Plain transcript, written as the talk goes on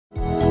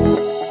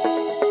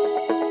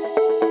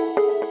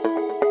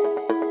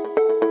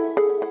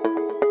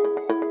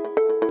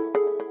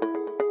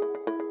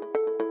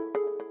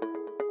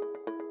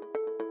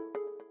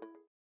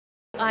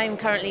I'm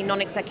currently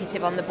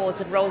non-executive on the boards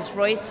of Rolls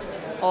Royce,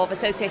 of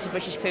Associated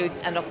British Foods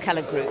and of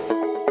Keller Group.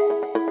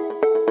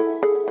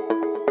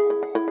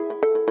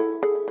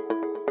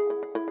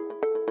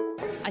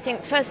 I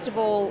think first of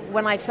all,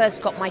 when I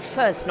first got my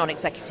first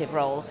non-executive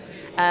role,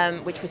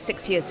 which was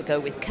 6 years ago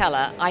with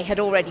Keller, I had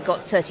already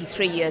got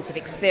 33 years of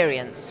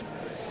experience.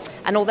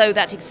 And although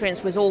that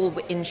experience was all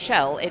in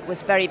Shell, it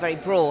was very, very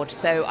broad.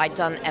 So I'd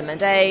done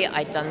M&A,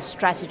 I'd done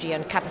strategy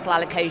and capital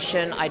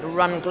allocation, I'd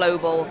run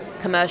global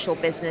commercial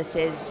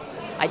businesses,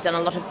 I'd done a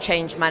lot of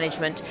change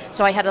management.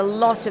 So I had a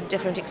lot of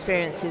different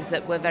experiences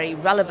that were very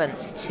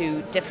relevant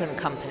to different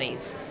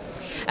companies.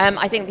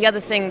 I think the other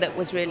thing that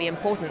was really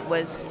important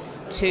was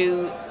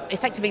to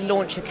effectively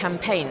launch a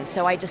campaign.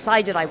 So I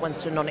decided I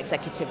wanted a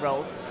non-executive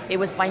role. It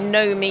was by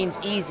no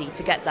means easy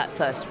to get that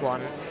first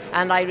one.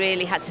 And I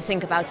really had to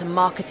think about a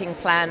marketing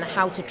plan,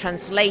 how to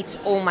translate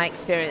all my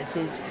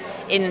experiences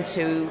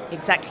into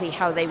exactly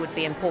how they would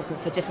be important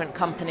for different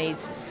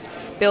companies,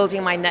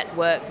 building my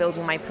network,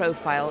 building my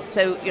profile.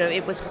 So,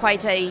 it was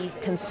quite a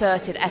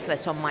concerted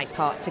effort on my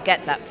part to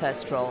get that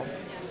first role.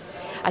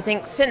 I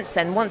think since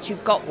then, once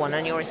you've got one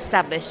and you're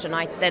established, and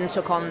I then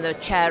took on the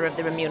chair of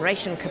the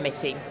remuneration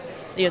committee,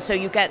 so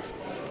you get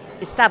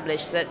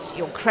established that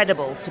you're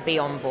credible to be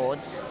on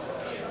boards.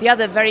 The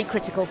other very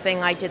critical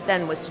thing I did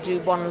then was to do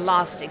one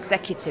last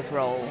executive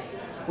role,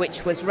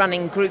 which was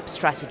running group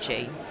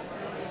strategy.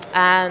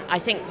 And I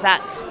think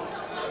that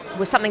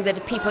was something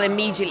that people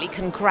immediately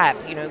can grab,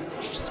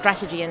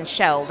 strategy in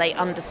Shell, they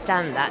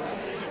understand that.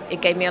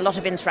 It gave me a lot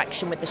of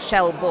interaction with the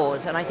Shell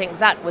board, and I think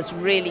that was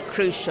really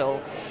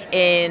crucial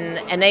in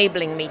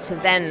enabling me to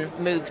then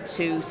move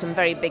to some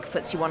very big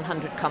FTSE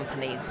 100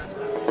 companies.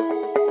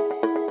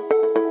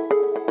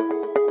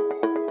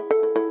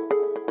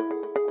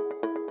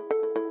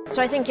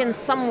 So I think in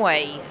some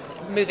way,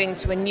 moving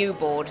to a new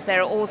board,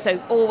 there are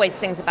also always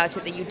things about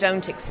it that you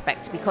don't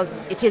expect,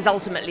 because it is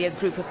ultimately a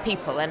group of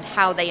people, and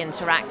how they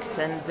interact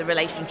and the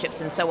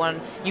relationships and so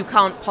on, you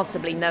can't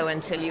possibly know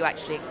until you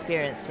actually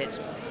experience it.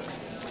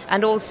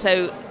 And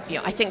also,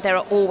 I think there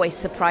are always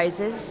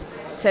surprises.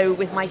 So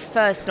with my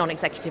first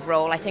non-executive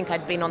role, I think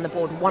I'd been on the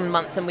board 1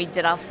 month and we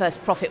did our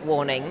first profit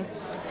warning,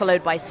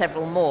 followed by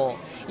several more.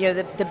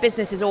 The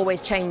business is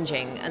always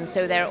changing, and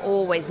so there are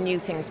always new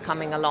things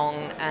coming along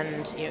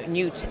and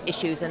new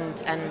issues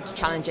and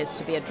challenges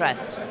to be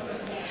addressed.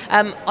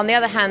 On the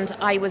other hand,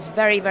 I was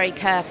very, very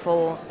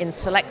careful in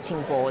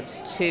selecting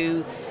boards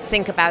to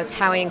think about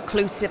how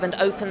inclusive and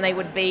open they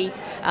would be,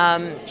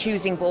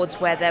 choosing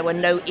boards where there were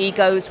no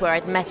egos, where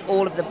I'd met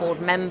all of the board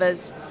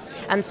members.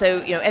 And so,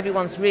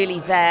 everyone's really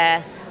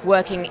there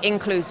working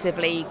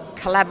inclusively,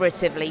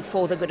 collaboratively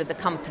for the good of the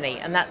company,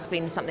 and that's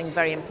been something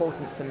very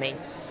important for me.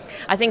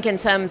 I think in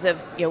terms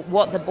of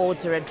what the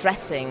boards are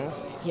addressing,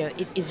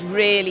 it is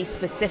really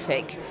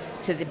specific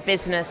to the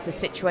business, the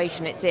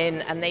situation it's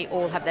in, and they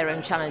all have their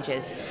own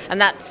challenges. And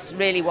that's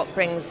really what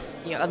brings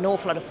an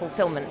awful lot of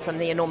fulfillment from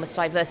the enormous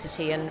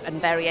diversity and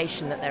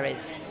variation that there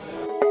is.